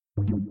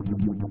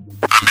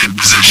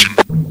Position.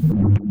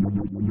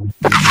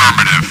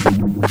 Affirmative.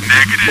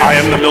 Negative. I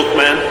am the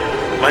milkman.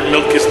 My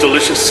milk is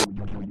delicious.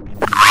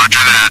 Roger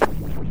that.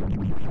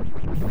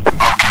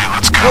 Okay,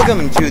 let's go.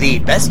 Welcome to the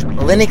Best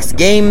Linux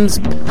Games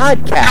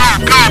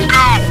Podcast.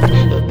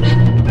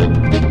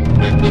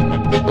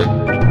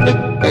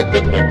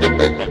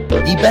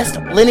 The best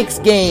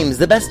Linux games,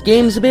 the best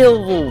games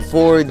available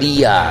for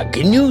the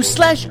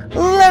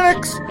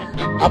GNU/Linux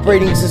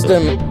operating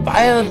system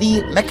via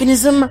the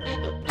mechanism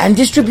and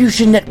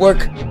distribution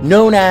network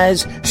known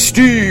as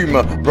Steam,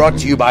 brought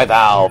to you by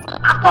Valve.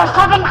 After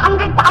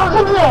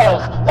 700,000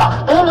 years,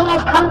 yes, gaming has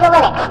come to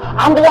Linux,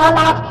 and beyond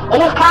that, it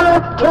has come to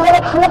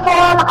Linux in the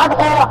form of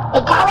an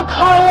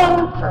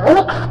egalitarian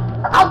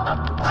Linux-like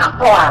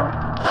platform,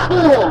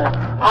 Steam,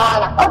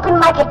 an open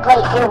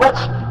marketplace in which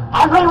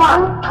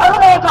everyone, total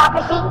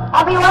meritocracy,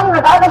 everyone,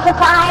 regardless of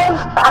size,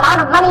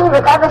 amount of money,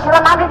 regardless of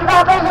amount of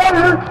developers,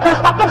 and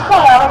prospective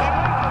sales,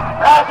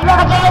 if you have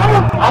a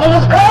game, and it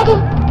is good,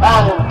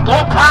 then give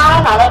it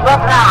time, and it will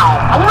thrive,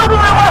 and you will be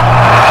rewarded.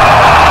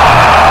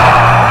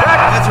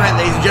 That's right,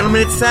 ladies and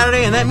gentlemen, it's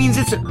Saturday, and that means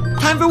it's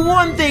time for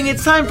one thing.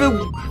 It's time for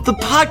the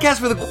podcast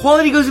where the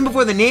quality goes in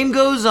before the name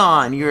goes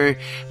on. You're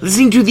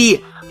listening to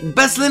the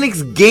Best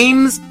Linux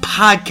Games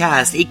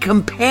Podcast, a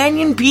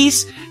companion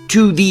piece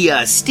to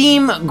the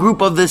Steam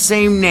group of the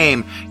same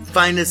name.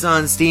 Find us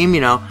on Steam,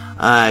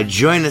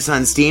 join us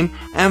on Steam,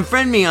 and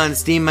friend me on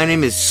Steam. My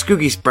name is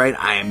Skooky Sprite.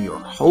 I am your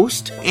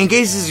host. In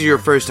case this is your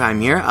first time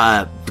here,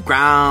 the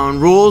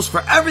ground rules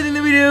for everything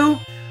that we do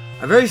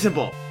are very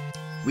simple.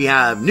 We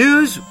have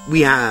news, we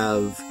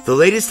have the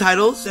latest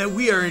titles that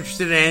we are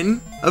interested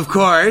in, of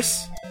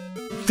course,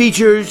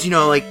 features,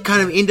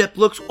 kind of in-depth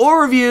looks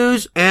or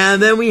reviews,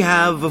 and then we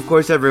have, of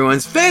course,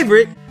 everyone's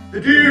favorite,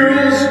 the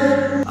deals!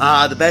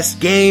 The best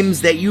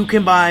games that you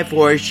can buy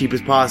for as cheap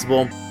as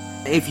possible.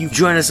 If you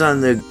join us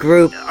on the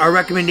group, our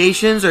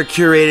recommendations are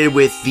curated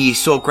with the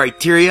sole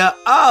criteria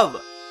of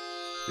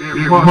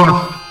it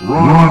must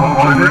run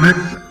on Linux,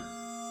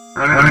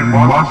 and it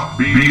must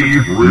be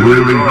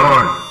really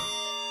good.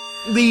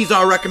 These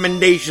are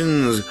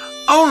recommendations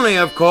only,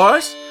 of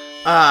course.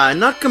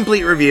 Not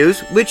complete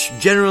reviews, which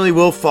generally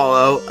will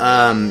follow,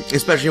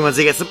 especially once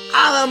they get some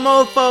other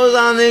mofos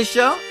on this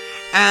show.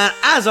 And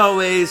as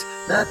always,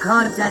 the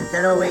content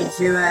that awaits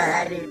you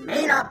ahead, it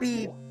may not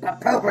be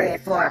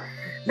appropriate for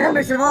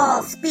members of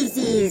all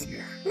species,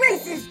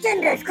 races,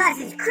 genders,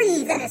 classes,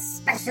 creeds, and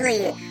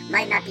especially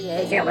might not be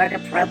age or work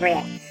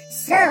appropriate.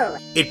 So,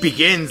 it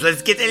begins.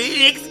 Let's get the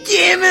Linux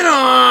gaming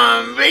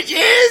on,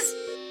 bitches!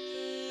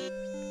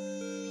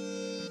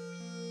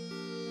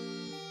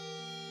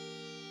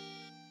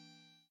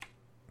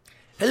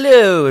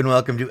 Hello, and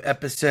welcome to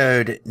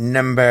episode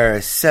number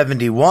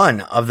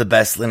 71 of the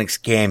Best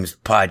Linux Games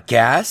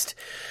Podcast,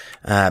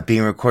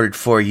 being recorded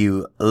for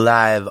you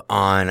live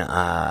on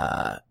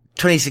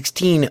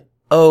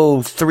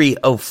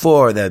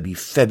 2016-03-04. That would be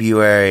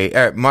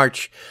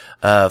March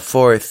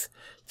 4th,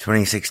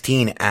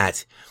 2016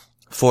 at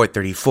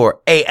 4:34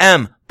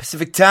 a.m.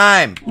 Pacific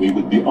Time. We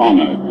would be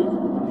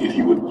honored if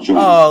you would join.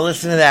 Oh,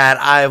 listen to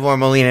that. Ivor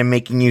Molina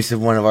making use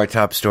of one of our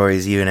top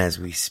stories even as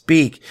we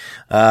speak.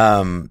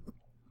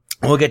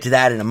 We'll get to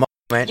that in a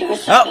moment. You're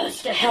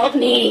supposed to help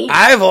me.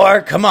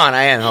 Ivor, come on,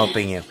 I am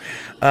helping you.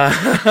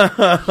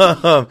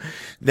 That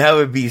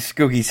would be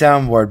Skooky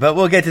Soundboard, but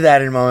we'll get to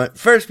that in a moment.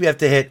 First, we have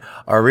to hit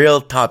our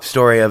real top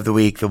story of the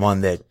week, the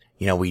one that,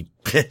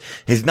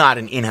 is not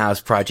an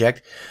in-house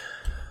project.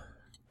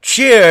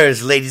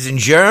 Cheers, ladies and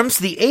germs,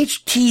 the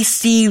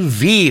HTC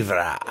Vive.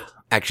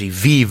 Actually,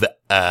 Vive,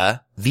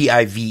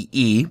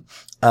 V-I-V-E.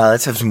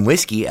 Let's have some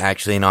whiskey,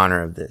 actually, in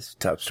honor of this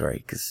top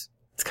story, because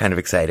it's kind of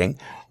exciting.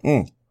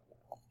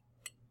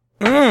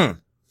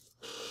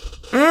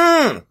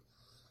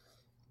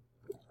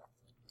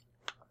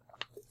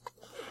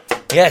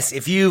 Yes,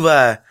 if you've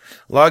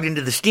logged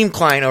into the Steam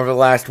client over the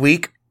last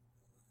week,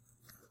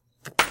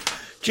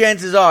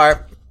 chances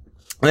are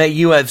that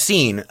you have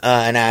seen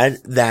an ad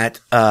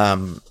that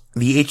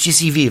the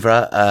HTC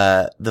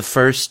Vive, the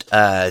first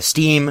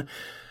Steam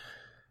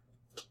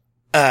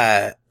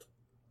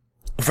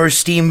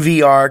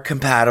VR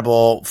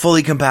compatible,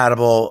 fully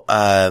compatible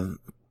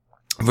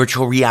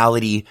virtual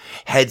reality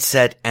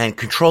headset and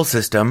control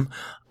system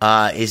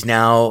is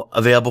now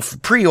available for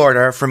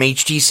pre-order from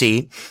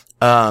HTC.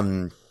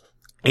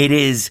 It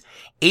is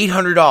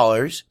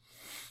 $800,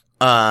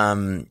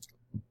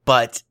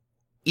 but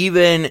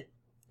even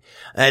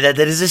that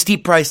is a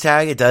steep price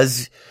tag. It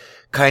does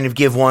kind of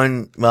give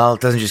one, well,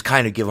 it doesn't just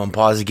kind of give one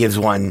pause, it gives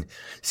one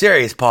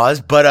serious pause,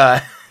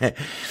 but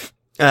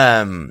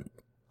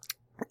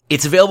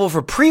it's available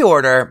for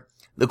pre-order.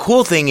 The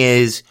cool thing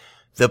is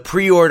the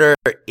pre-order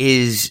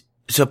is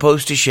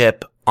supposed to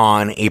ship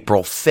on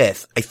April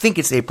 5th. I think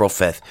it's April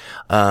 5th.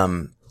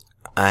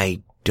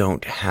 I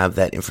don't have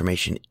that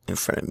information in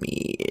front of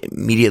me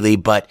immediately,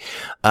 but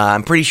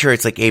I'm pretty sure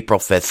it's like April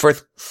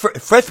 5th.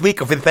 First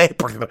week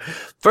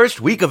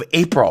of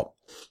April.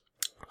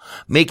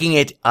 Making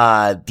it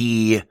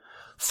the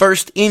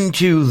first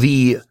into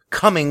the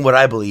coming what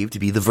I believe to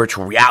be the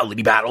virtual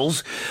reality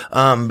battles,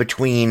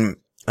 between,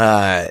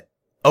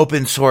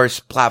 open source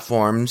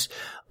platforms,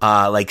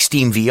 like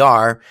Steam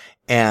VR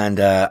and,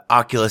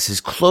 Oculus's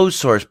closed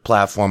source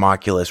platform,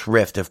 Oculus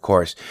Rift, of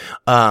course.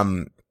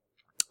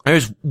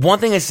 There's one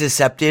thing that's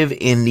deceptive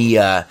in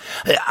the,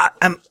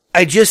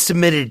 I just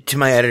submitted to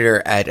my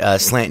editor at,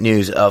 Slant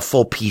News a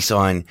full piece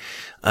on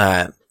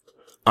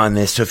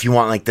this. So if you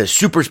want like the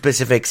super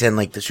specifics and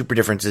like the super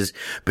differences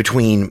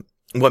between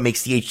what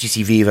makes the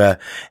HTC Vive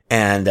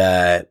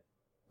and,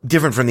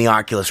 different from the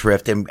Oculus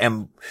Rift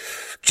and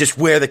just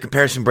where the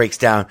comparison breaks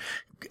down,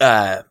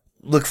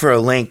 look for a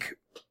link,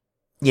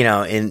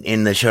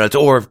 in the show notes,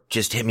 or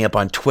just hit me up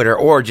on Twitter,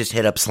 or just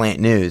hit up Slant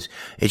News.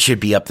 It should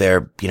be up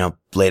there,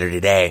 later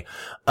today.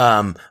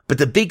 But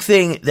the big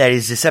thing that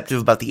is deceptive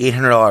about the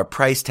 $800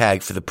 price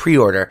tag for the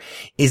pre-order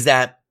is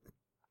that,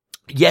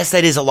 yes,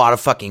 that is a lot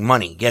of fucking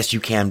money. Yes, you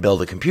can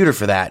build a computer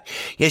for that.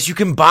 Yes, you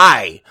can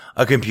buy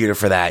a computer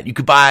for that. You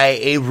could buy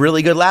a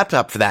really good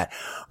laptop for that.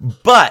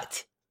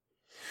 But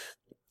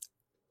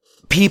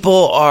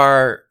people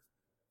are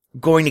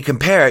going to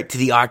compare it to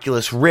the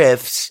Oculus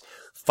Rift's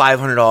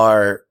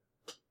 $500.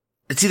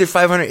 I think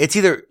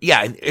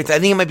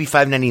it might be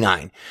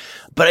 $599.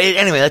 But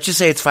anyway, let's just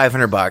say it's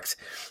 $500.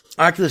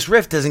 Oculus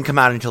Rift doesn't come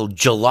out until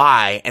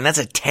July, and that's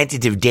a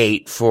tentative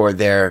date for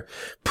their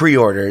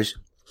pre-orders.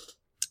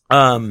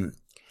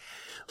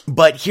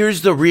 But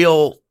here's the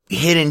real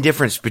hidden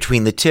difference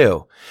between the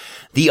two.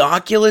 The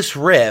Oculus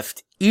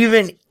Rift,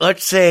 even,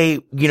 let's say,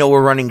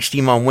 we're running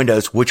Steam on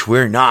Windows, which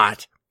we're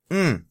not.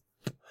 The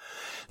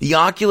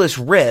Oculus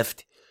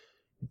Rift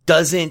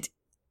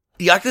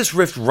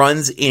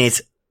runs in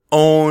its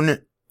own,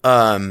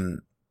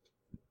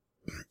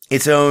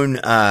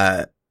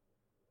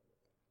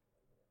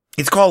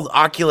 it's called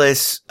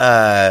Oculus,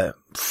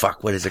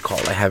 what is it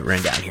called? I have it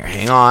written down here.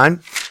 Hang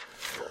on.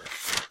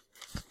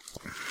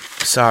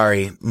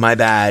 Sorry, my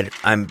bad.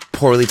 I'm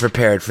poorly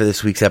prepared for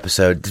this week's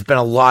episode. There's been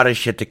a lot of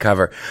shit to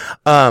cover.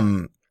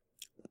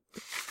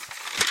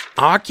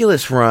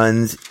 Oculus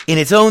runs in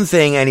its own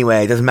thing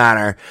anyway. It doesn't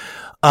matter.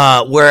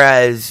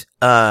 Whereas,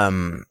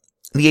 the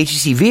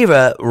HTC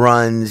Vive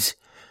runs,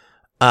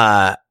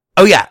 Oculus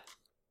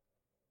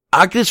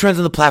runs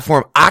on the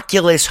platform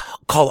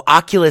called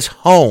Oculus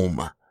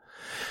Home.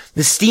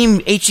 The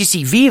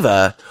HTC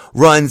Vive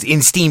runs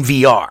in Steam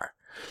VR.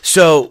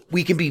 So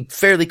we can be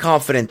fairly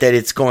confident that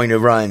it's going to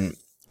run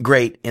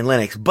great in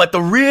Linux. But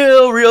the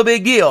real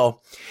big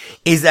deal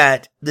is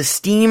that the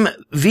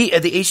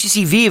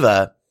HTC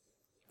Vive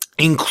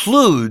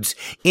includes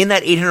in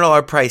that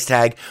 $800 price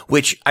tag,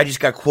 which I just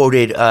got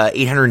quoted,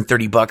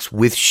 $830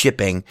 with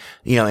shipping,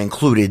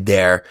 included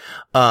there.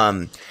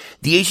 The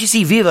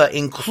HTC Vive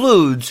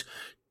includes,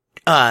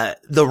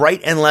 the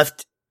right and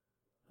left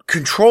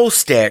control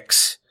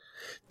sticks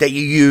that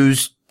you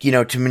use,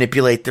 to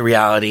manipulate the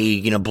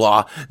reality,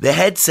 the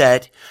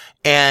headset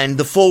and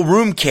the full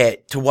room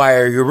kit to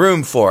wire your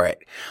room for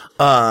it.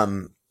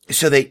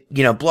 So they,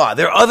 There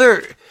are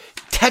other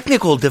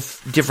technical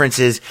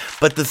differences,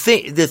 but the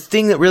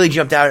thing that really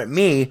jumped out at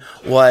me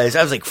was,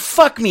 I was like,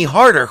 fuck me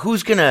harder.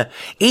 Who's gonna,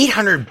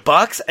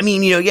 $800? I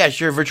mean,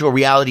 sure, virtual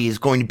reality is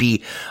going to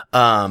be,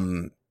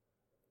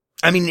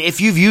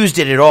 if you've used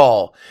it at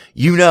all,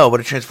 what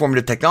a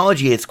transformative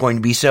technology it's going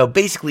to be. So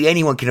basically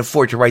anyone can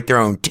afford to write their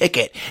own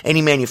ticket.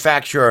 Any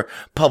manufacturer,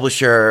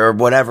 publisher, or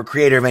whatever,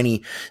 creator of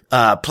any,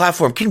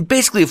 platform can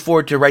basically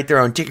afford to write their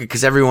own ticket,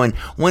 because everyone,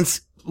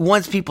 once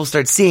people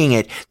start seeing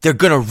it, they're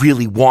gonna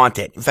really want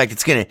it. In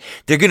fact,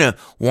 they're gonna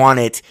want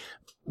it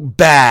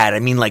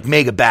bad. Like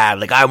mega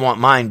bad. Like, I want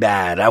mine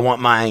bad. I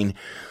want mine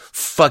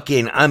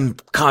fucking, I'm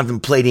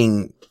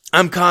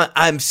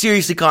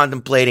seriously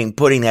contemplating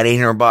putting that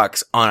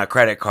 $800 on a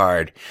credit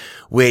card,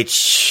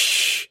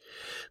 which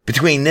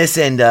between this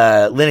and,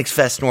 Linux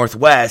Fest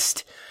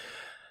Northwest,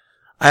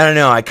 I don't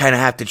know. I kind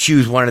of have to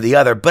choose one or the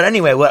other. But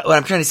anyway, what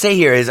I'm trying to say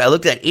here is I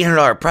looked at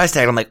 $800 price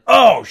tag. I'm like,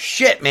 oh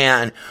shit,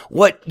 man.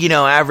 What,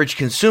 average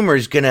consumer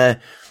is going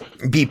to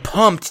be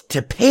pumped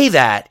to pay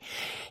that.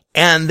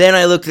 And then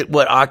I looked at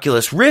what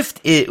Oculus Rift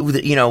is,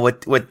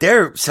 what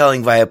they're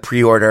selling via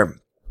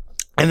pre-order.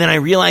 And then I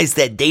realized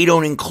that they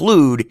don't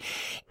include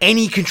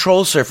any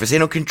control surface. They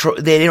don't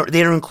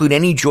include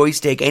any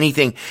joystick,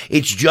 anything.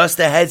 It's just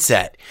a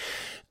headset.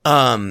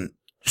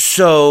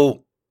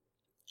 So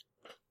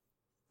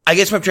I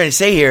guess what I'm trying to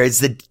say here is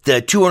the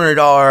 $200,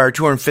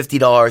 $250,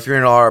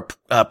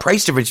 $300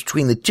 price difference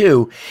between the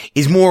two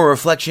is more a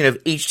reflection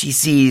of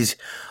HTC's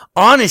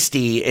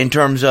honesty in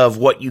terms of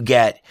what you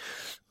get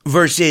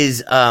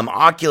versus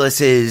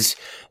Oculus's,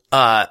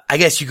 I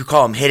guess you could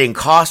call them hidden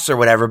costs or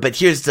whatever, but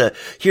here's the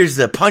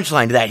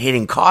punchline to that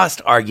hidden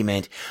cost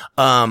argument.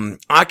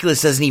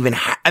 Oculus doesn't even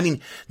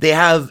they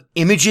have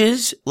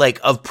images, like,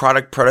 of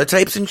product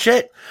prototypes and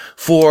shit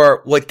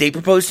for what they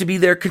propose to be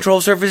their control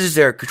surfaces,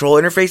 their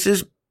control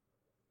interfaces.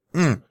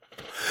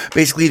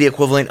 Basically the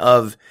equivalent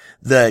of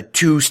the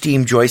 2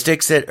 Steam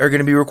joysticks that are going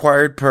to be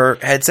required per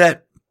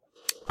headset,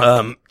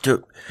 in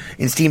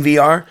Steam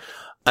VR.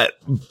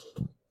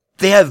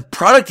 they have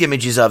product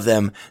images of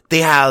them. They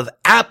have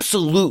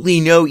absolutely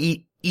no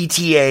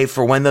ETA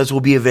for when those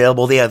will be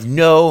available. They have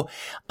no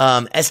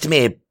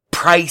estimated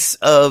price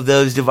of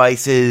those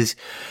devices,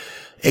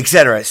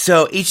 etc.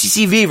 So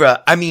HTC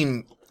Viva, I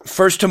mean,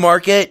 first to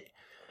market,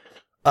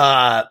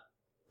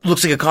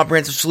 looks like a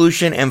comprehensive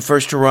solution and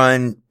first to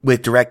run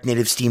with direct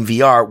native Steam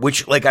VR,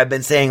 which, like I've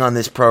been saying on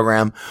this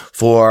program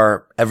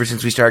for ever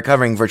since we started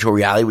covering virtual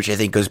reality, which I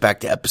think goes back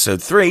to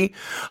episode 3.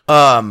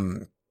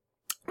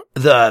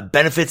 The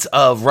benefits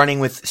of running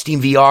with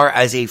Steam VR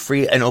as a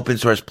free and open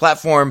source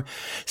platform,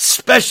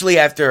 especially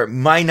after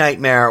my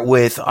nightmare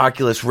with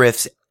Oculus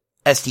Rift's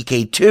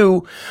SDK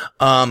 2,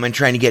 and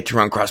trying to get to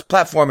run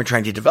cross-platform and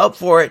trying to develop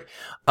for it,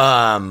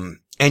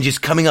 and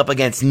just coming up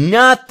against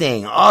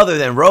nothing other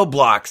than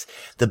roadblocks.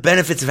 The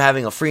benefits of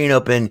having a free and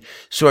open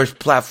source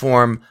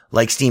platform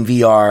like Steam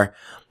VR,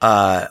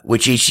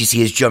 which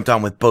HTC has jumped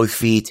on with both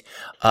feet,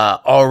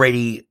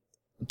 already,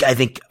 I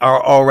think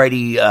are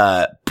already,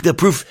 the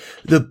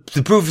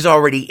proof is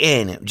already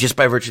in just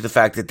by virtue of the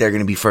fact that they're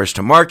going to be first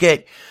to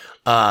market,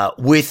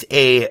 with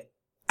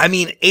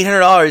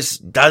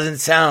 $800 doesn't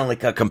sound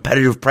like a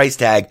competitive price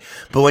tag,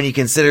 but when you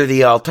consider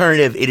the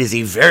alternative, it is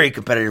a very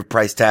competitive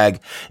price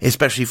tag,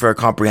 especially for a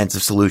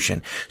comprehensive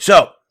solution.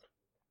 So,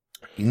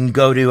 you can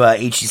go to,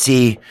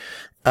 HTC, you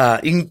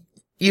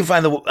can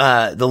find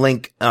the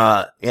link,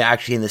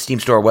 actually in the Steam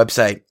Store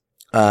website,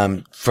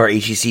 for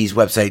HTC's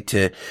website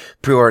to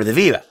pre-order the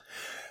Viva.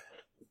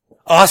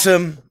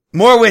 Awesome.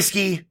 More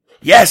whiskey.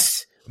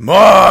 Yes.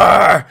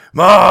 More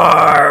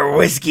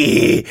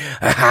whiskey.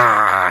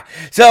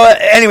 So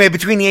anyway,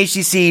 between the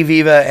HTC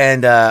Viva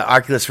and,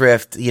 Oculus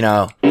Rift,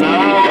 Now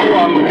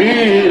I'm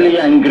really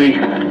angry.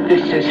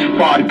 This is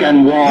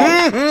Fargan War.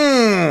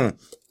 Mm-hmm.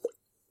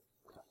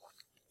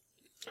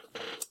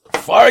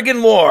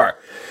 Fargan War.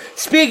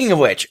 Speaking of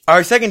which,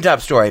 our second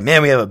top story,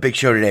 man, we have a big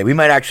show today. We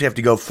might actually have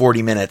to go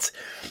 40 minutes.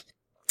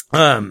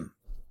 Our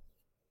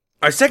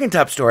second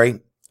top story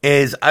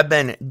is I've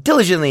been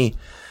diligently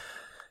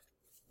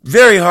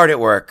very hard at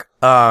work,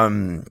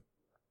 on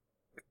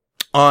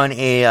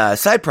a,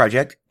 side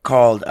project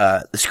called,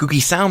 the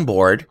Skooky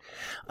Soundboard,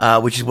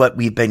 which is what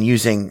we've been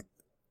using,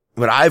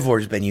 what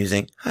Ivor's been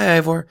using. Hi,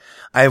 Ivor.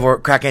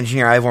 Crack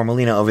engineer Ivor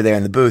Molina over there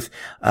in the booth,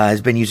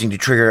 has been using to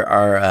trigger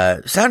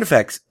our, sound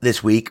effects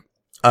this week.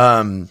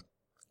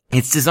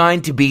 It's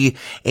designed to be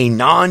a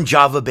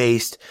non-Java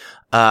based,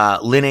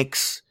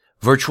 Linux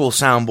virtual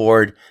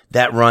soundboard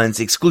that runs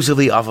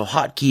exclusively off of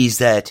hotkeys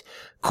that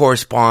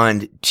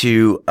correspond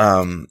to,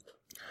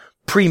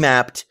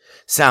 pre-mapped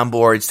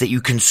soundboards that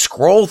you can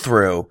scroll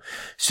through.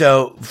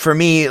 So for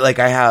me, like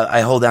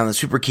I hold down the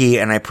super key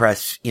and I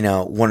press,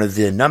 one of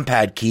the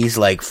numpad keys,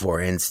 like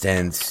for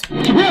instance,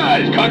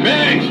 Surprise,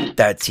 cockbase!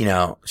 That's,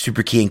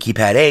 super key and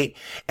keypad 8.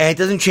 And it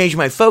doesn't change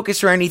my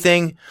focus or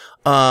anything.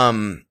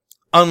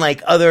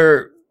 Unlike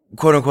other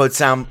quote unquote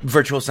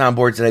virtual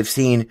soundboards that I've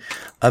seen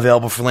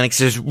available for Linux,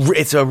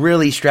 it's a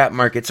really strapped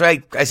market. So I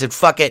said,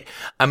 fuck it.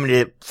 I'm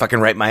going to fucking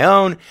write my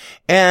own.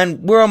 And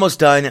we're almost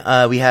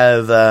done. We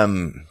have,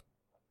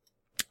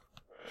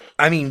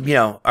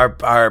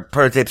 our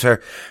prototypes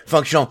are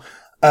functional.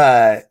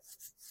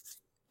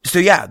 So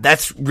yeah,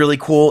 that's really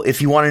cool.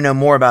 If you want to know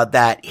more about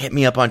that, hit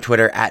me up on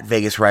Twitter at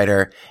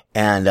VegasWriter,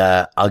 and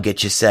I'll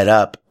get you set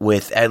up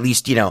with at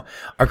least, our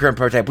current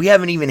prototype. We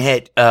haven't even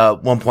hit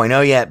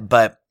 1.0 yet,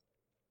 but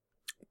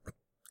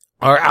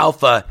our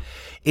alpha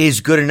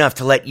is good enough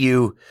to let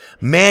you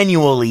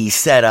manually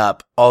set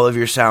up all of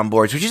your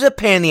soundboards, which is a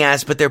pain in the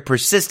ass, but they're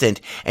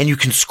persistent and you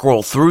can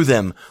scroll through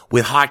them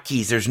with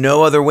hotkeys. There's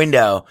no other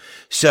window.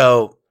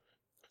 So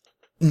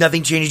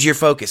nothing changes your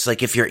focus.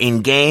 Like if you're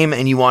in game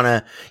and you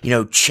want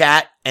to,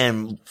 chat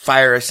and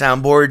fire a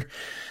soundboard,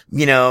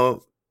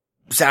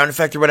 sound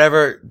effect or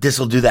whatever, this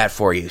will do that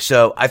for you.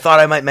 So I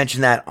thought I might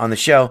mention that on the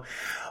show.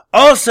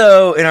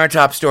 Also, in our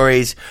top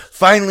stories,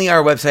 finally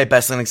our website,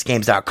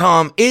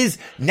 bestlinuxgames.com,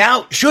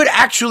 should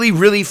actually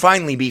really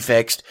finally be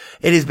fixed.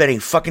 It has been a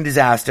fucking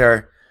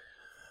disaster,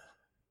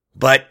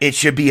 but it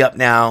should be up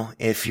now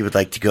if you would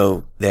like to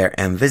go there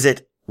and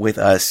visit with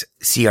us,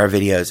 see our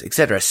videos,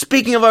 etc.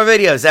 Speaking of our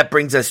videos, that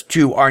brings us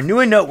to our new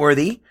and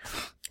noteworthy,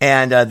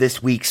 and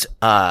this week's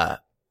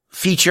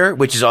feature,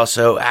 which is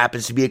also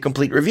happens to be a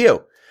complete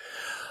review.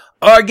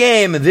 Our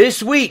game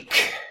this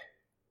week,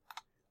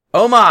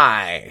 oh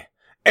my,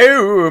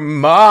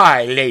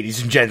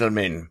 ladies and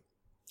gentlemen,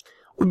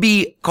 would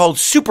be called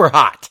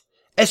Superhot.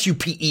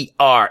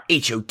 Superhot.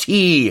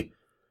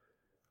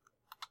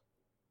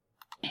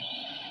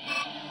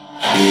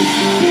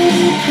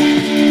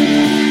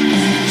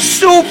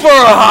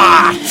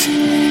 Superhot!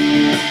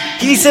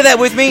 Can you say that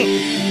with me?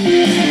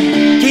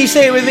 Can you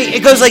say it with me?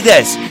 It goes like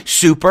this.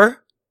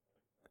 Super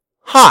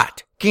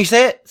hot. Can you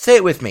say it? Say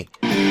it with me.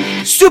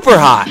 Super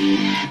hot.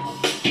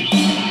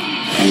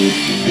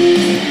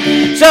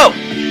 So,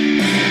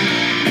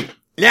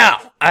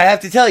 now, I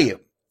have to tell you,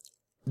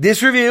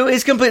 this review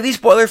is completely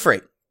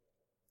spoiler-free.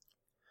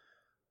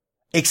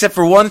 Except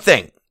for one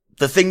thing.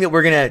 The thing that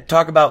we're going to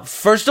talk about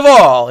first of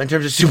all, in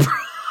terms of Super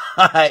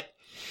Hot,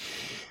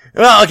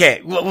 Well,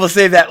 okay, we'll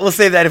save that. We'll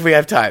save that if we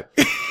have time.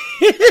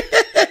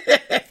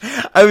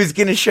 I was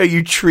gonna show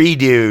you Tree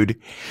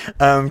Dude.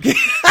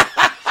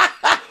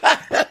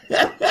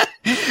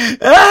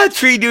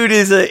 Tree Dude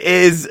is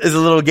a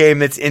little game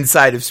that's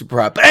inside of Super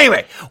Hot. But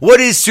anyway,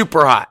 what is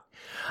Super Hot?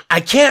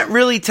 I can't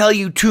really tell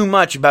you too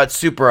much about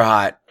Super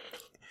Hot,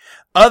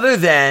 other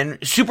than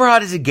Super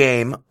Hot is a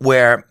game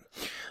where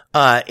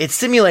it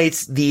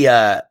simulates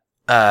the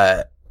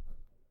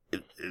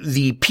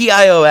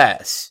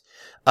PIOS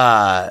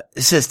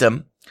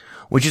system,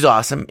 which is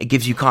awesome. It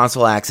gives you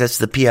console access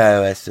to the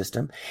PIOS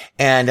system.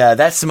 And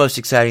that's the most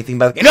exciting thing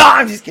about the game. No,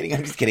 I'm just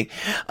kidding.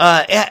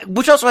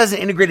 Which also has an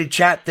integrated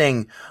chat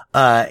thing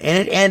in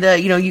it.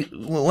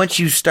 And once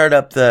you start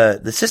up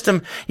the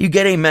system, you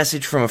get a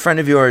message from a friend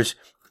of yours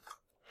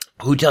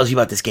who tells you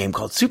about this game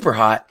called Super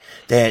Hot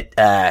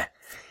that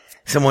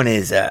someone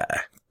is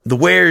the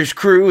Wares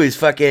crew is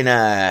fucking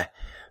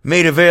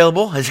made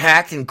available, has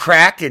hacked and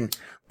cracked and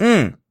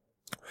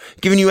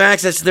giving you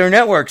access to their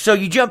network. So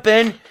you jump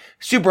in,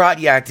 Super Hot,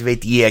 you activate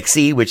the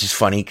EXE, which is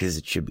funny because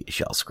it should be a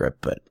shell script,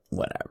 but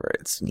whatever.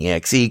 It's an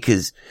EXE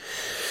because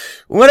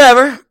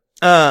whatever.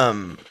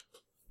 And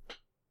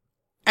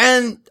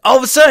all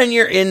of a sudden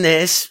you're in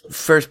this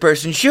first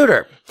person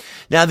shooter.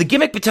 Now the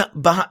gimmick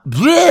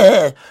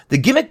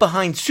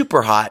behind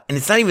Super Hot, and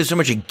it's not even so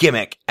much a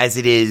gimmick as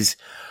it is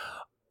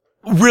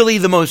really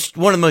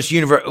one of the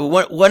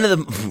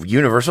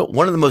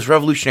most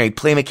revolutionary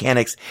play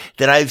mechanics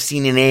that I've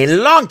seen in a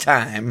long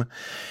time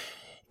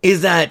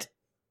is that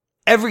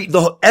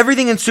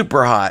everything in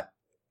Super Hot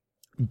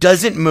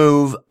doesn't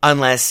move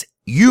unless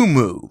you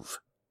move.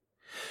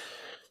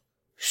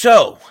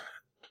 So,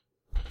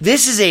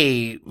 this is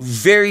a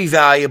very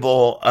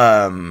valuable,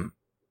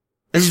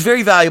 this is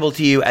very valuable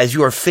to you as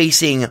you are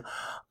facing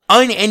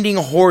unending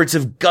hordes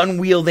of gun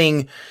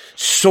wielding,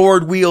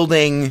 sword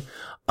wielding,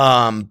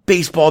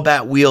 baseball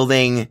bat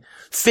wielding,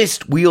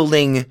 fist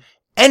wielding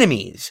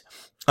enemies.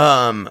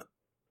 So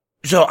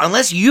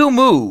unless you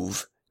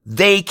move,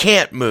 they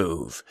can't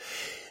move.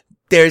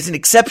 There's an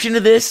exception to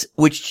this,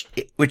 which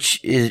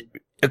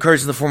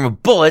occurs in the form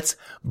of bullets.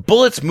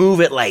 Bullets move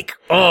at I'm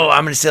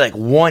going to say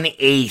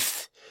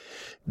 1/8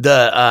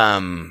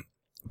 the,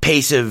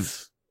 pace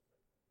of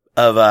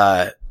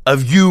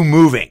you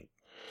moving.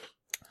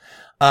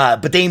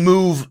 But they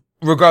move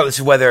regardless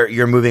of whether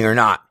you're moving or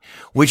not,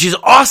 which is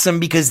awesome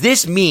because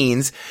this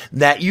means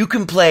that you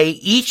can play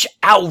each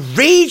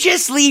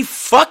outrageously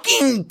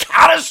fucking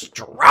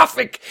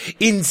catastrophic,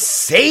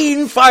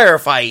 insane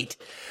firefight.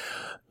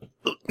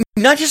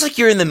 Not just like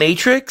you're in the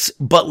Matrix,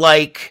 but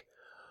like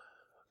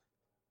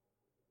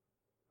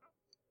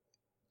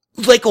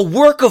a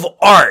work of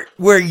art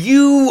where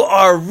you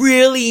are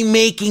really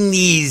making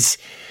these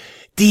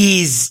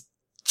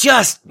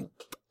just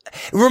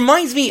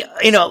reminds me,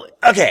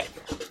 okay.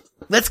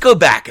 Let's go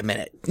back a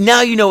minute.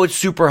 Now you know what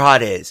Super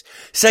Hot is.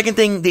 Second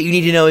thing that you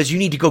need to know is you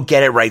need to go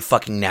get it right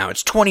fucking now.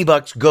 It's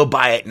 $20. Go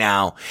buy it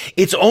now.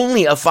 It's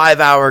only a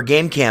 5-hour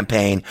game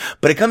campaign,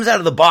 but it comes out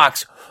of the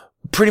box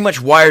pretty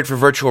much wired for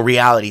virtual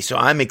reality. So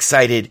I'm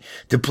excited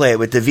to play it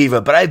with the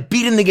Viva, but I've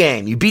beaten the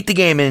game. You beat the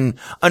game in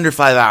under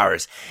 5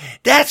 hours.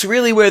 That's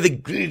really where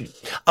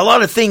a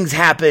lot of things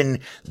happen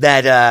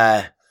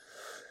that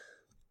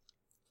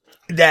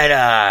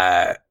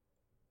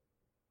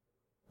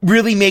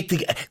really make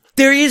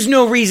there is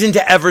no reason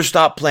to ever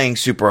stop playing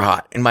Super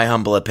Hot, in my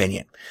humble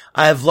opinion.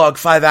 I've logged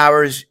 5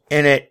 hours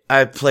in it.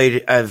 I've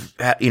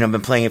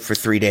been playing it for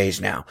 3 days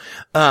now.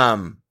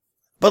 But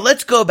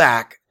let's go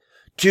back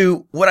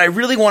to what I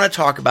really want to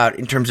talk about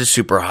in terms of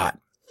Super Hot.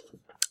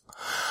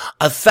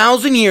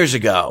 1,000 years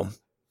ago,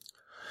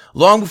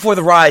 long before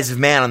the rise of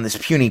man on this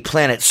puny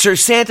planet, Sir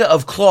Santa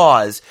of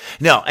Claus,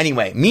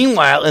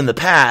 meanwhile, in the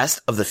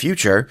past of the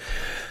future,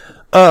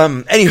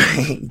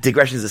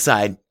 digressions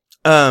aside,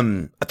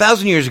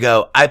 1,000 years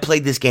ago, I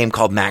played this game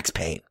called Max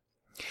Payne.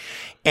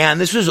 And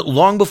this was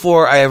long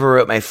before I ever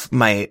wrote my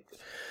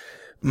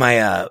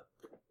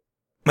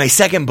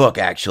second book,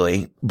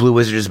 actually, Blue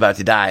Wizard is About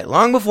to Die.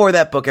 Long before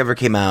that book ever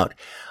came out,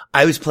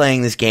 I was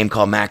playing this game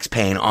called Max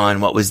Payne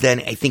on what was then,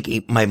 I think,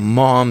 my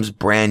mom's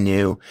brand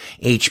new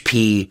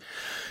HP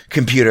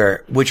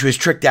computer, which was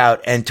tricked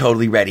out and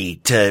totally ready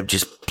to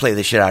just play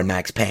the shit out of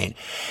Max Payne.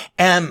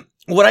 And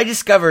what I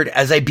discovered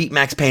as I beat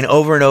Max Payne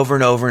over and over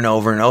and over and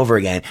over and over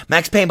again,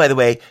 Max Payne, by the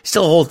way,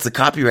 still holds the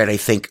copyright, I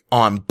think,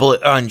 on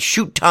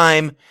Shoot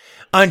Time,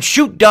 on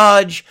Shoot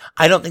Dodge.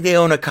 I don't think they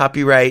own a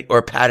copyright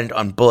or patent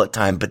on Bullet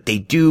Time, but they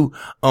do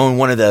own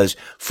one of those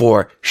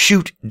for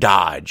Shoot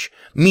Dodge,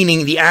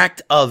 meaning the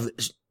act of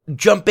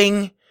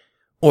jumping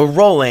or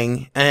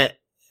rolling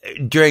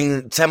during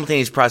the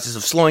simultaneous process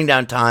of slowing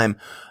down time,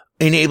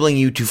 enabling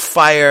you to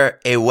fire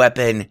a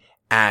weapon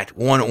at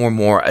one or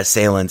more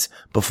assailants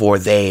before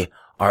they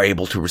are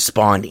able to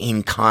respond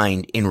in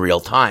kind in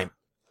real time.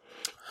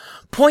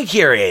 Point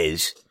here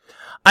is,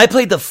 I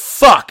played the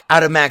fuck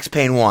out of Max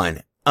Payne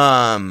 1.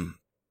 A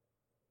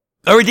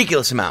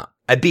ridiculous amount.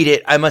 I beat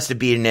it. I must have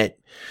beaten it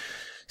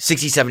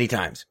 60, 70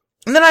 times.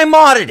 And then I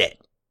modded it.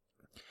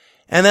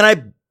 And then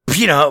I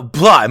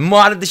I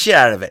modded the shit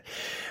out of it.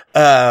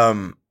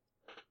 And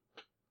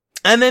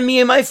then me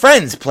and my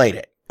friends played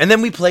it. And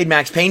then we played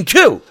Max Payne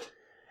 2.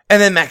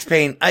 And then Max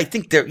Payne, I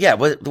think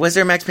was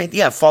there Max Payne?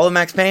 Yeah, Fall of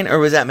Max Payne, or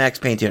was that Max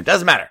Payne 2? It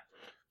doesn't matter.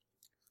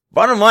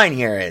 Bottom line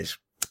here is,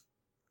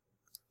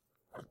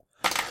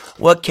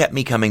 what kept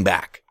me coming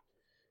back?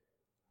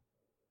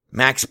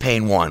 Max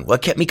Payne 1.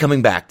 What kept me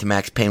coming back to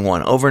Max Payne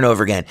 1 over and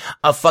over again?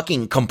 A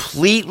fucking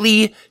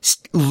completely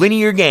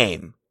linear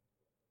game.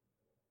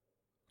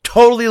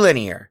 Totally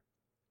linear.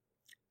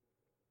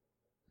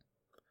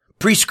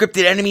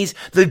 Pre-scripted enemies.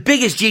 The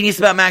biggest genius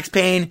about Max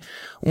Payne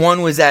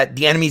 1 was that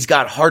the enemies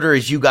got harder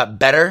as you got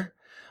better,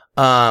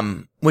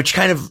 which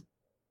kind of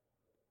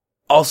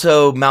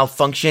also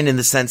malfunctioned in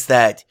the sense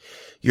that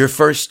your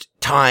first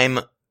time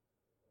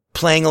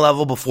playing a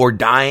level before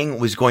dying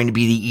was going to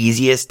be the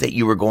easiest that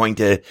you were going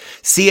to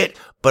see it,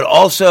 but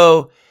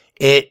also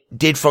it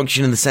did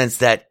function in the sense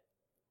that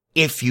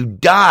if you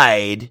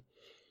died,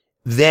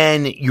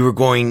 then you were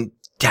going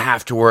to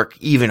have to work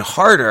even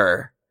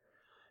harder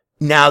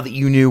now that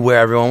you knew where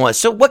everyone was.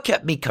 So what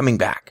kept me coming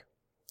back?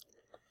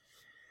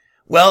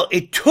 Well,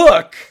 it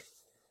took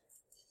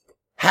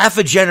half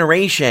a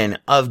generation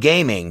of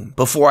gaming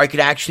before I could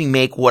actually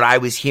make what I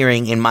was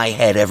hearing in my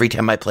head every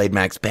time I played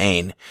Max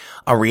Payne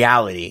a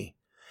reality.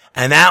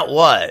 And that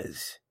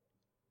was,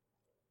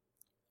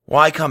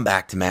 why come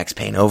back to Max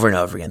Payne over and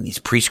over again? These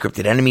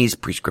pre-scripted enemies,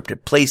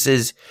 pre-scripted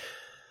places.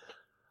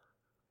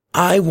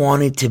 I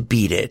wanted to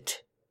beat it.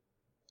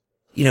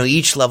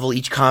 Each level,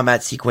 each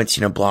combat sequence,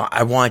 blah.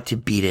 I wanted to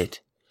beat it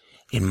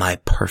in my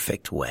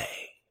perfect way.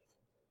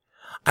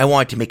 I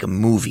wanted to make a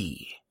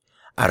movie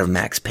out of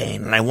Max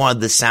Payne, and I wanted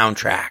the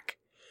soundtrack.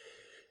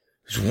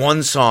 There's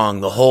one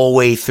song the whole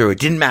way through. It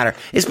didn't matter.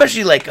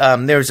 Especially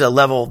there's a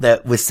level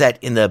that was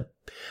set in the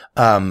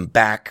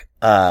back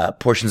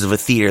portions of a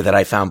theater that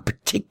I found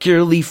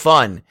particularly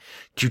fun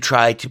to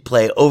try to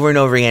play over and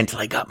over again until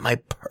I got my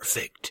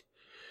perfect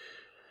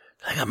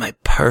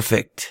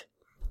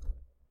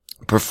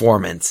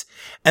performance.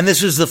 And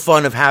this was the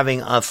fun of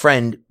having a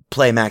friend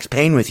play Max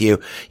Payne with you.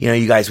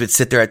 You guys would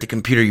sit there at the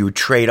computer, you would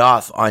trade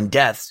off on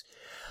deaths.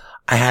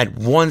 I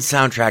had one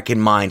soundtrack in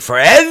mind for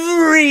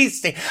every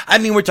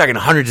we're talking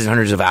hundreds and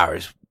hundreds of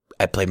hours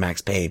I played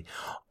Max Payne,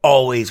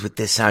 always with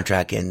this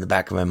soundtrack in the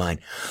back of my mind.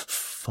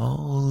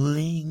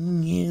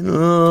 Falling in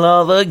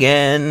love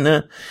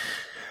again.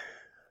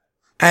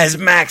 As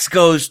Max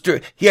goes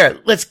through. Here,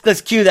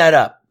 let's cue that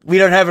up. We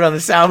don't have it on the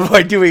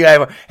soundboard, do we?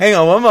 Hang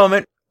on one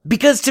moment.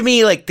 Because to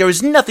me, there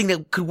was nothing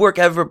that could work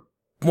ever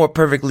more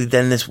perfectly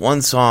than this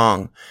one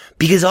song.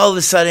 Because all of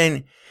a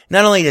sudden,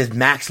 not only does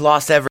Max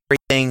lost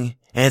everything,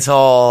 and it's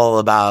all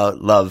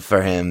about love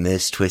for him,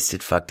 this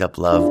twisted, fucked up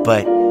love,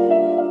 but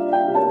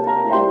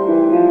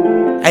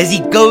as he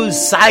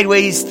goes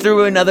sideways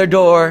through another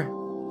door,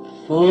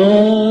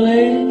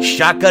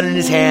 shotgun in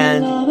his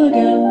hand,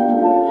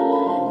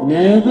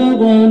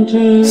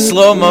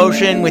 slow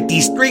motion with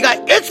these three guys,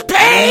 it's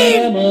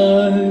Payne!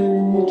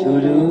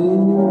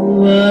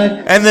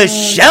 And the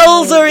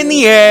shells are in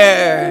the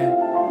air.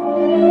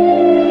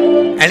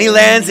 And he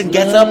lands and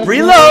gets up,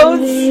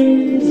 reloads,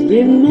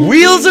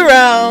 wheels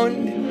around,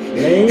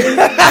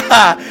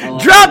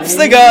 drops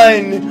the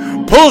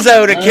gun, pulls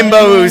out a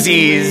Kimbo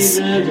Uzis.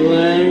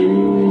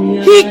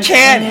 He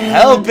can't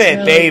help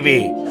it,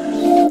 baby.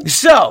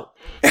 So,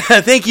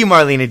 thank you,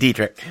 Marlena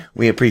Dietrich.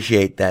 We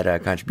appreciate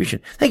that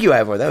contribution. Thank you,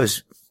 Ivor. That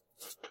was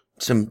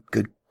some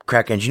good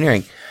crack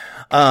engineering.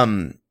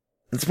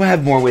 Let's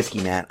have more whiskey,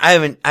 man. I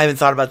haven't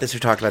thought about this or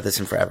talked about this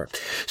in forever.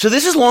 So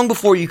this is long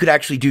before you could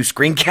actually do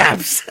screen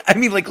caps.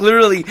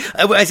 Literally,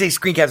 when I say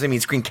screen caps, I mean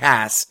screen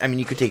casts.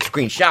 You could take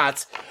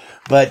screenshots,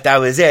 but that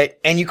was it.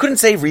 And you couldn't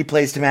save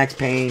replays to Max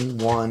Payne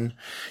 1.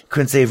 You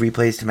couldn't save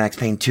replays to Max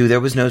Payne 2. There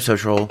was no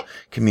social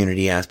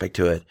community aspect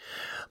to it.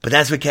 But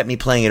that's what kept me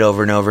playing it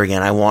over and over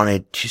again. I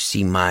wanted to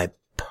see my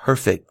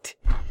perfect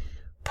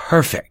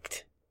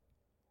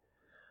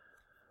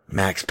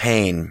Max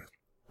Payne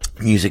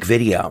music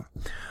video.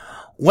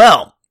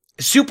 Well,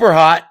 Super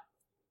Hot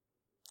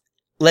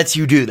lets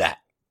you do that.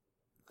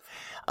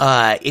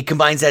 It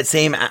combines that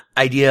same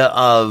idea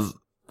of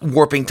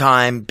warping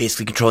time,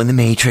 basically controlling the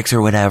Matrix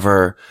or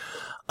whatever.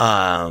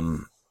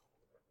 And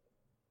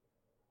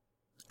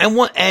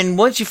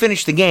once you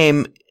finish the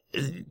game,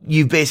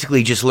 you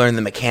basically just learn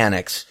the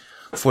mechanics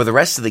for the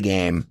rest of the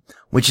game,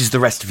 which is the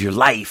rest of your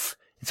life,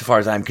 as far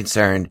as I'm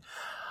concerned.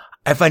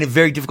 I find it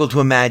very difficult to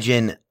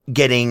imagine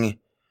getting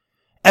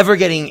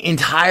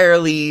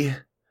entirely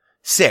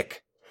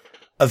sick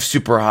of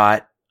Super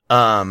Hot,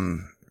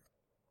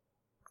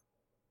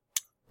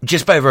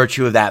 just by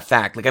virtue of that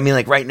fact.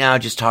 Right now,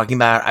 just talking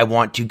about it, I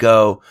want to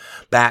go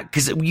back,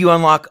 cause you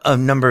unlock a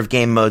number of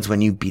game modes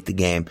when you beat the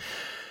game.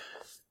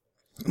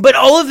 But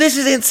all of this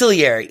is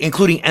ancillary,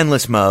 including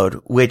endless mode,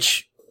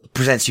 which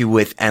presents you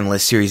with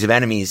endless series of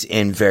enemies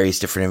in various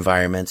different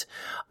environments.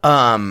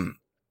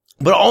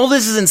 But all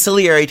this is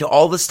ancillary to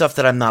all the stuff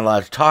that I'm not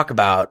allowed to talk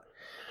about,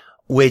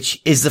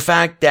 which is the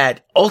fact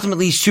that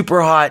ultimately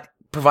Super Hot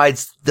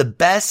provides the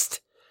best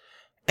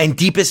and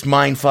deepest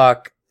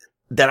mindfuck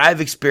that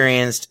I've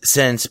experienced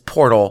since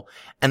Portal,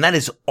 and that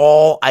is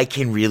all I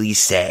can really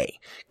say.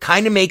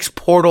 Kind of makes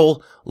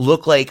Portal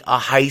look like a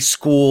high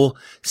school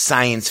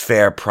science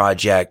fair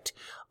project,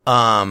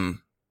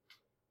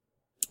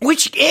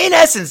 which in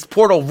essence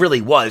Portal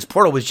really was.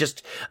 Portal was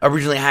just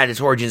originally had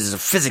its origins as a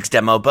physics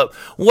demo, but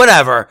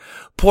whatever.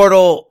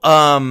 Portal,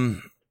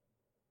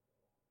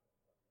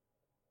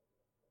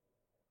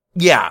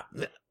 yeah,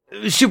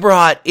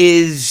 Superhot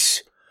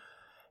is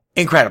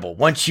incredible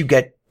once you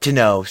get to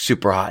know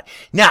Superhot.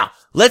 Now,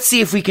 let's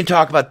see if we can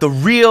talk about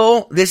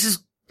this is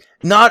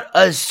not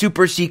a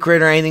super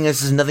secret or anything.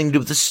 This has nothing to do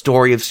with the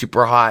story of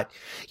Superhot.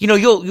 You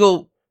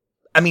know,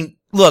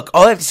 look,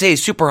 all I have to say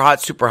is super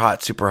hot.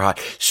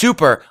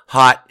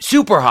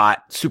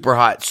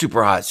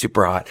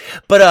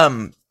 But,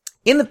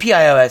 in the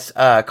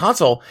PIOS,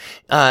 console,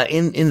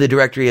 in the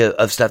directory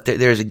of stuff,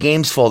 there's a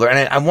games folder,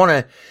 and I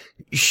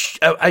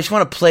just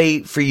want to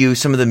play for you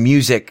some of the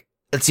music.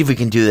 Let's see if we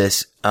can do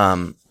this,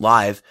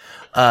 live,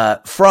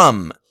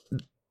 from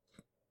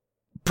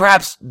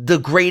perhaps the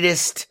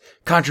greatest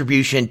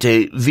contribution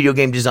to video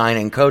game design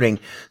and coding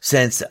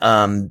since,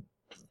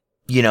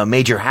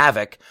 Major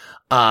Havoc.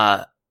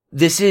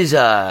 This is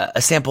a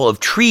sample of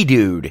Tree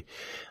Dude,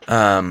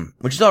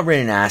 which is all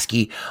written in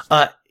ASCII.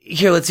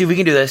 Here, let's see if we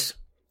can do this.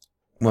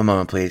 One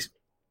moment, please.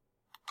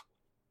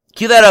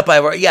 Cue that up,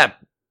 Ivor. Yeah.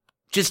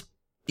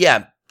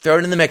 Throw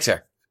it in the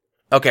mixer.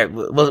 Okay,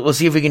 we'll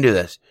see if we can do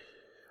this.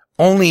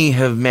 Only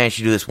have managed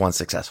to do this once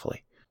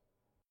successfully.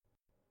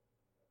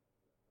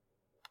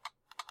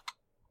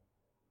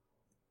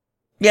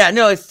 Yeah,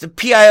 no, it's the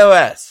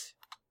PIOS.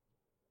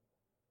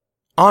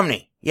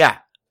 Omni. Yeah,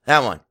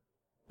 that one.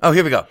 Oh,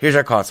 here we go. Here's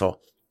our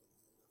console.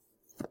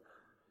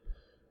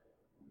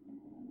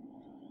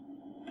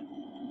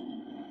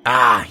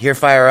 Here,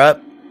 fire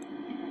up.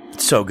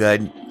 It's so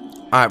good.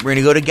 All right, we're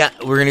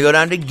gonna go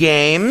down to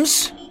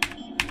games.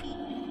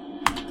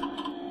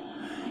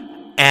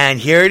 And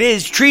here it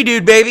is, Tree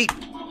Dude, baby.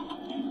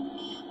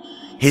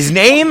 His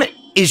name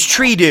is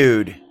Tree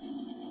Dude.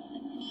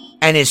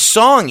 And his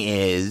song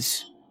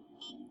is...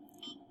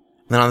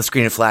 And then on the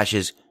screen it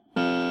flashes,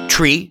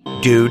 Tree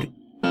Dude,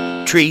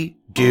 Tree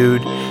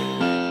Dude,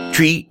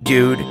 Tree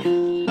Dude,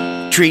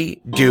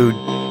 Tree Dude.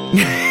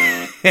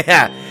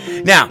 Yeah.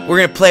 Now, we're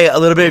going to play a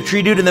little bit of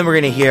Tree Dude, and then we're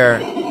going to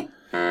hear...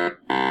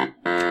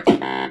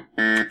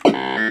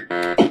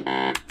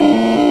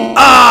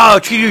 Oh,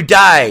 Tree Dude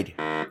died.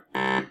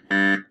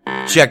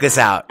 Check this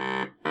out.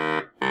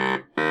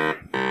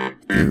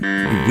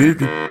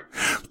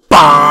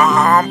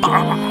 Bom,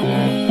 bom,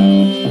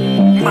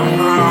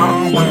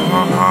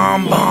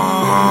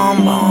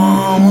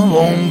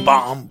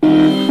 bom,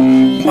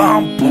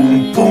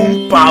 boom,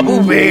 boom,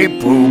 babu,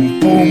 babe, boom,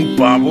 boom,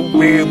 babu,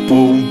 babe,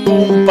 boom,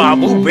 boom,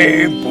 babu,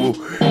 babe, boom.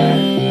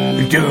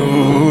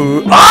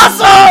 Dude,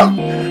 awesome!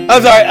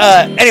 I'm sorry.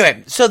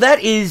 Anyway, so that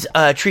is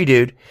Tree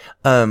Dude.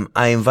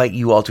 I invite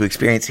you all to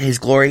experience his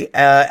glory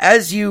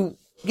as you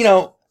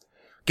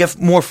get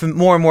more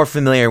and more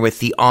familiar with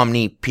the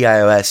Omni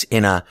PIOS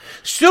in a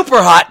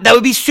Superhot. That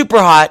would be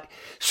Superhot.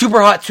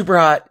 Superhot.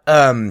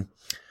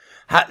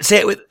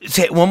 Say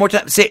it one more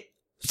time. Say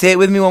it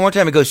with me one more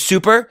time. It goes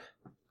super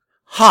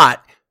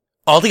hot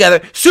all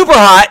together. Super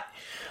hot.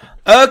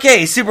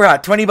 Okay,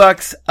 Superhot.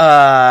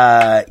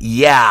 $20.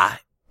 Yeah.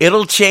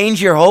 It'll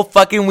change your whole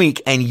fucking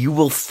week, and you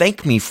will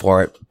thank me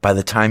for it by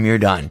the time you're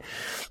done.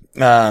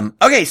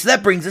 Okay, so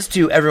that brings us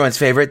to everyone's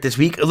favorite this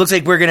week. It looks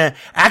like we're gonna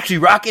actually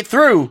rock it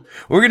through.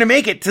 We're gonna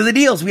make it to the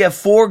deals. We have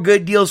 4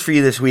 good deals for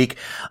you this week.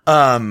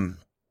 We're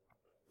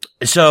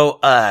actually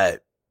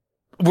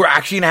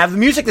gonna have the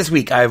music this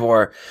week.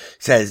 Ivor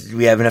says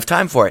we have enough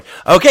time for it.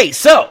 Okay,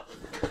 so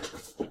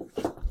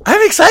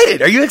I'm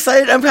excited. Are you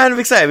excited? I'm kind of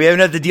excited. We haven't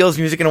had the deals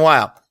music in a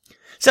while.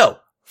 So,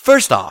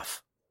 first off,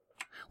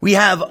 we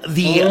have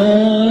the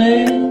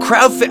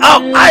crowd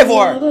oh,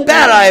 Ivor!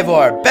 Bad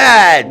Ivor!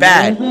 Bad!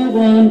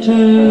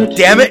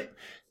 Damn it!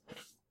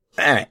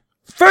 Alright.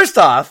 First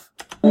off,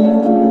 we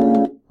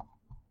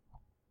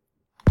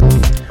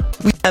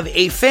have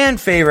a fan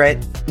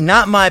favorite,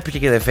 not my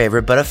particular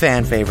favorite, but a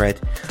fan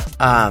favorite.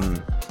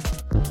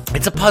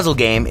 It's a puzzle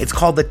game. It's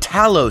called the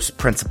Talos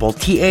Principle.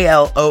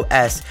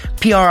 Talos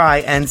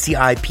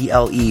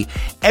Principle.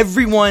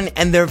 Everyone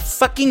and their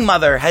fucking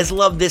mother has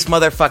loved this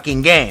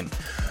motherfucking game.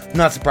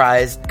 Not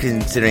surprised,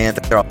 considering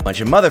that they're all a bunch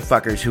of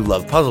motherfuckers who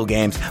love puzzle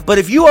games. But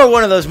if you are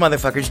one of those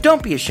motherfuckers,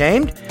 don't be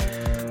ashamed.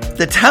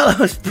 The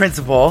Talos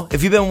Principle,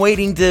 if you've been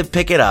waiting to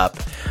pick it up,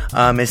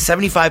 is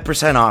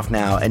 75% off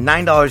now at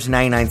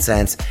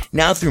 $9.99,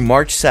 now through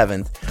March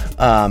 7th.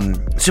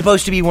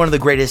 Supposed to be one of the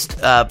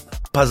greatest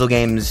puzzle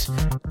games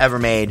ever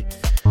made.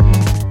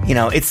 You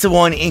know, it's the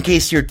one, in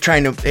case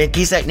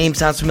that name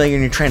sounds familiar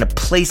and you're trying to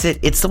place it,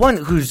 it's the one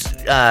whose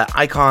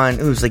icon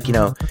in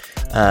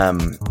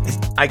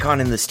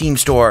the Steam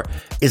store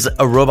is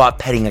a robot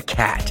petting a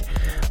cat.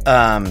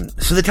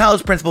 So the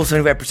Talos Principle,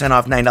 75%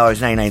 off,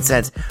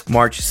 $9.99,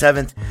 March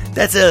 7th.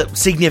 That's a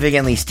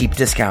significantly steep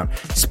discount.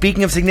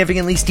 Speaking of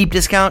significantly steep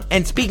discount,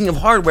 and speaking of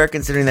hardware,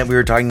 considering that we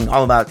were talking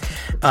all about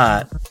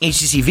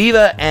HTC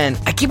Viva, and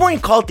I keep wanting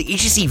to call it the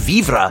HTC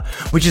Vivra,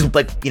 which is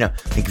like,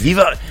 like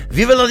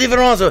Viva la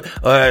différence,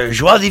 or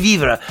Joie de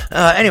Vivre.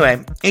 Anyway,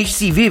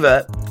 HTC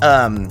Viva,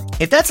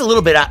 if that's a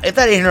little bit, if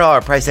that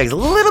 $800 price tag is a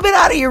little bit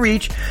out of your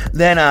reach,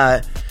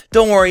 then,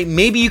 don't worry,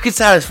 maybe you can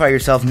satisfy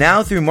yourself.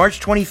 Now through March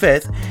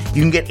 25th,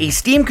 you can get a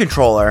Steam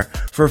controller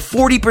for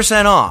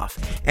 40% off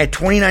at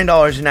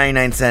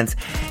 $29.99.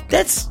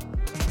 That's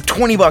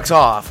 $20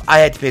 off. I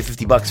had to pay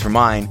 $50 for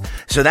mine,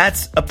 so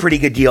that's a pretty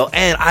good deal,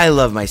 and I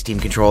love my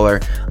Steam controller.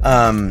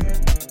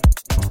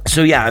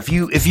 So yeah, if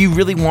you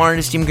really wanted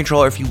a Steam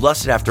controller, if you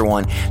lusted after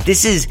one,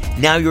 this is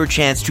now your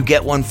chance to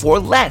get one for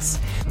less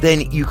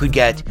than you could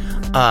get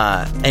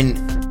an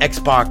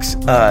Xbox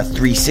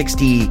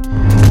 360.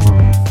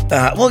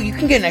 Well, you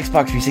can get an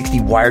Xbox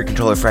 360 wired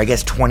controller for, I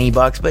guess,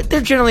 $20, but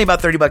they're generally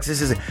about $30.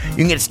 You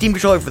can get a Steam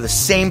controller for the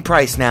same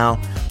price now,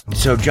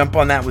 so jump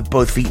on that with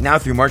both feet now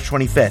through March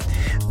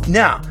 25th.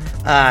 Now,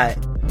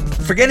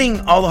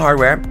 forgetting all the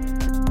hardware,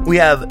 we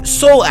have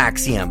Soul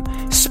Axiom.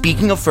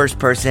 Speaking of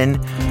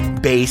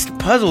first-person-based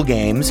puzzle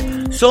games,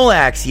 Soul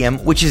Axiom,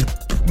 which is,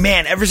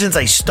 man, ever since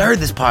I started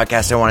this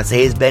podcast, I want to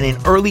say, has been in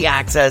early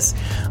access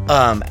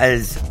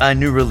as a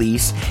new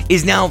release,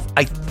 is now,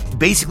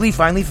 basically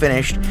finally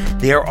finished.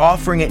 They are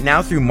offering it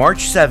now through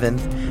March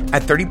 7th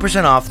at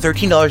 30% off,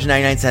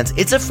 $13.99.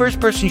 It's a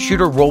first-person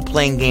shooter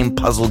role-playing game,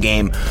 puzzle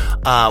game,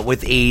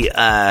 with a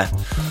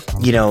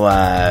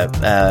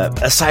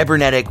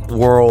cybernetic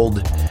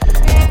world,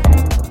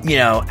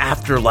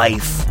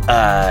 afterlife,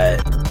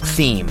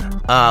 theme.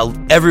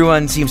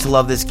 Everyone seems to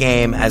love this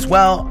game as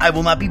well. I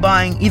will not be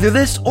buying either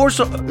this or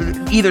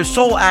either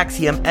Soul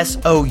Axiom,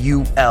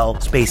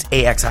 SOUL space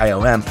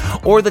AXIOM,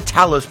 or the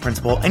Talos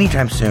Principle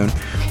anytime soon.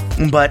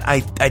 But I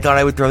thought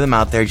I would throw them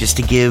out there just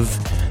to give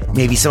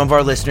maybe some of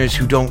our listeners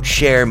who don't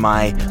share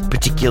my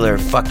particular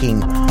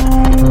fucking,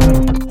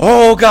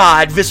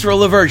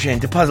 visceral aversion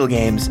to puzzle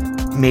games,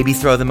 maybe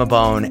throw them a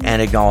bone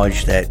and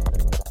acknowledge that,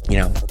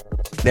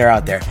 they're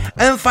out there. And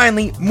then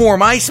finally, More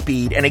My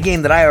Speed, and a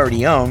game that I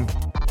already own.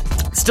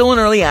 Still in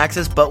early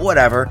access, but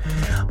whatever.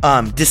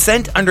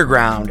 Descent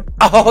Underground.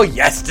 Oh,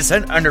 yes,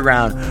 Descent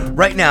Underground.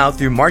 Right now,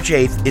 through March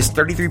 8th, is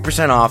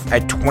 33% off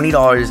at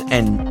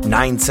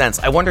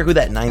 $20.09. I wonder who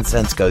that 9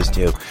 cents goes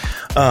to,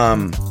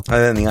 other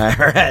than the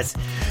IRS.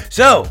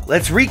 So,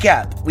 let's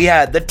recap. We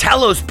had the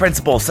Talos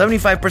Principle,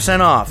 75%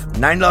 off,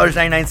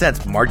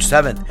 $9.99, March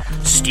 7th.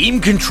 Steam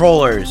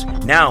Controllers,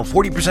 now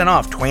 40%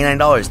 off,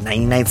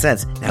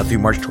 $29.99, now through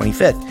March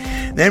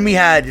 25th. Then we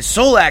had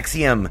Soul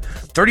Axiom,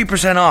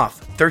 30% off,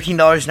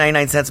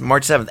 $13.99,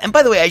 March 7th. And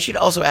by the way, I should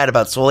also add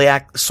about Soul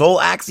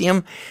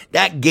Axiom.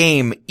 That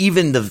game,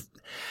 even the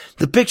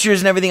pictures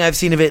and everything I've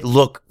seen of it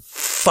look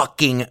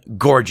fucking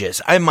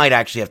gorgeous. I might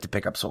actually have to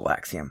pick up Soul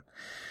Axiom.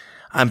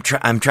 I'm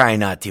trying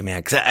not to,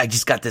 man, cause I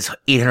just got this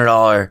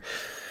 $800.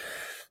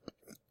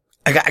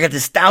 I got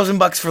this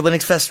 $1,000 for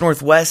Linux Fest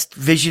Northwest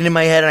vision in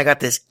my head, and I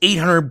got this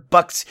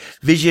 $800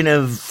 vision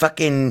of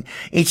fucking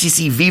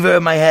HTC Viva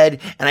in my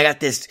head, and I got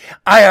this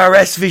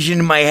IRS vision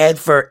in my head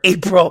for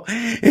April.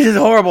 This is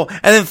horrible.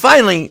 And then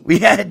finally, we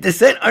had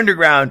Descent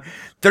Underground,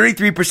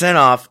 33%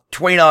 off,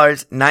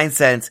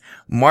 $20.09,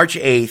 March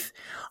 8th.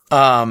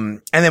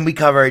 And then we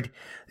covered,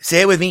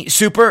 say it with me,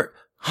 Super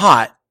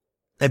Hot.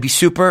 That'd be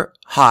Super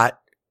Hot.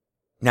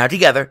 Now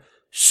together.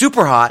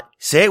 Super hot.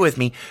 Say it with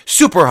me.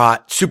 Super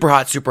hot. Super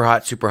hot. Super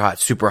hot. Super hot.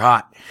 Super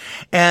hot.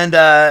 And,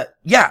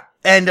 yeah.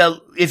 And,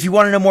 if you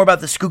want to know more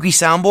about the Skooky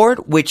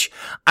Soundboard, which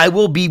I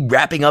will be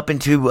wrapping up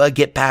into a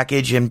Git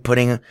package and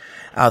putting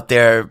out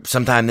there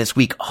sometime this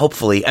week,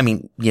 hopefully. I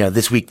mean,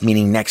 this week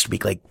meaning next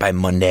week, like by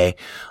Monday.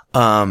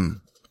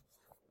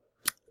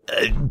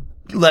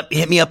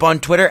 Hit me up on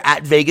Twitter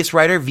at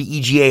VegasWriter,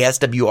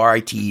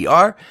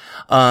 VegasWriter.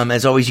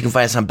 As always, you can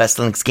find us on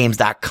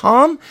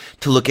bestlinuxgames.com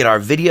to look at our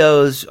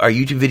videos, our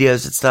YouTube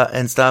videos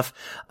and stuff.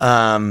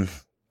 And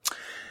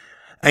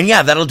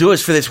yeah, that'll do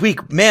us for this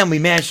week. Man, we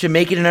managed to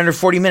make it in under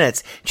 40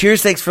 minutes.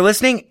 Cheers. Thanks for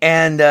listening.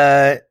 And,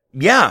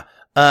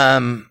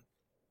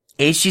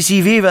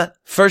 HTC Viva,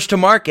 first to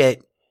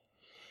market.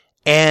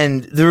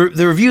 And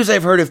the reviews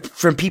I've heard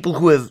from people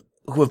who have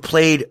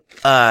played,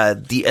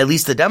 at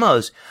least the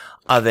demos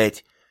of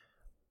it,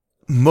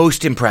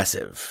 most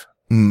impressive.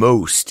 Yeah,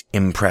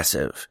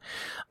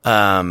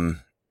 and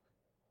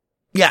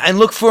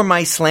look for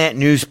my slant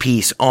news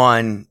piece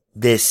on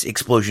this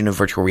explosion of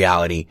virtual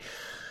reality.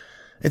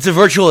 It's a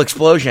virtual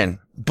explosion,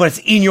 but it's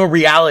in your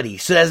reality.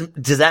 So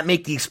does that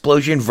make the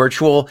explosion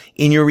virtual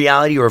in your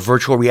reality, or a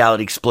virtual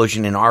reality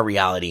explosion in our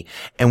reality?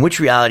 And which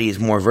reality is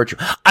more virtual?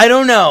 I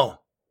don't know.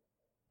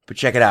 But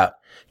check it out.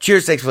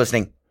 Cheers, thanks for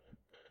listening.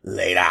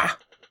 Later.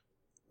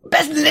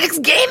 Best Linux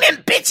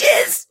gaming,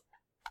 bitches!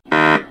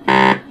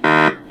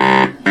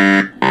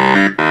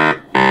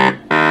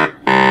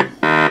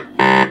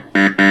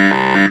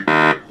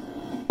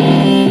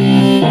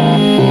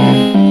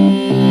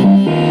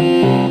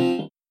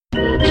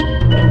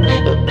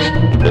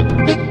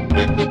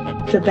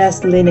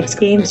 Best Linux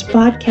Games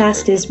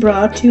podcast is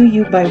brought to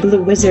you by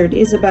Blue Wizard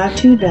is About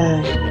to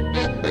Die.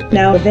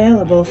 Now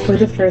available for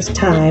the first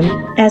time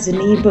as an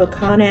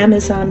ebook on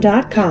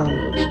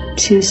Amazon.com.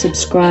 To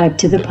subscribe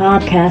to the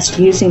podcast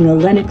using a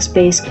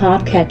Linux-based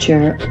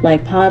podcatcher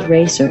like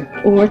Podracer,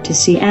 or to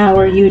see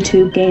our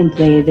YouTube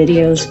gameplay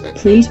videos,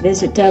 please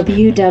visit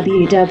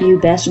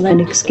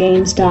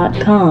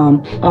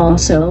www.bestlinuxgames.com.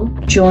 Also,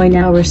 join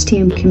our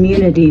Steam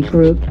community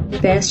group,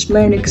 Best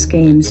Linux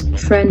Games,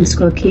 Friends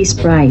Cookie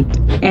Sprite,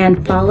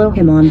 and follow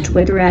him on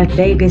Twitter at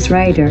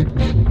VegasWriter.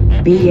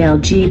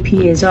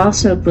 BLGP is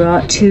also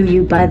brought to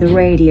you by the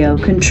Radio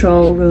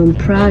Control Room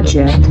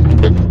Project.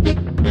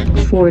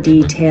 For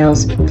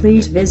details,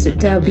 please visit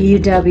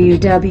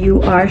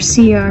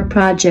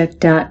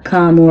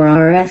www.rcrproject.com or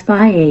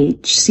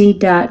rfihc.com.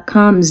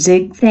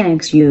 Zig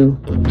thanks you.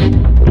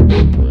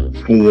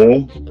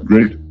 For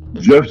great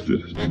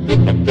justice.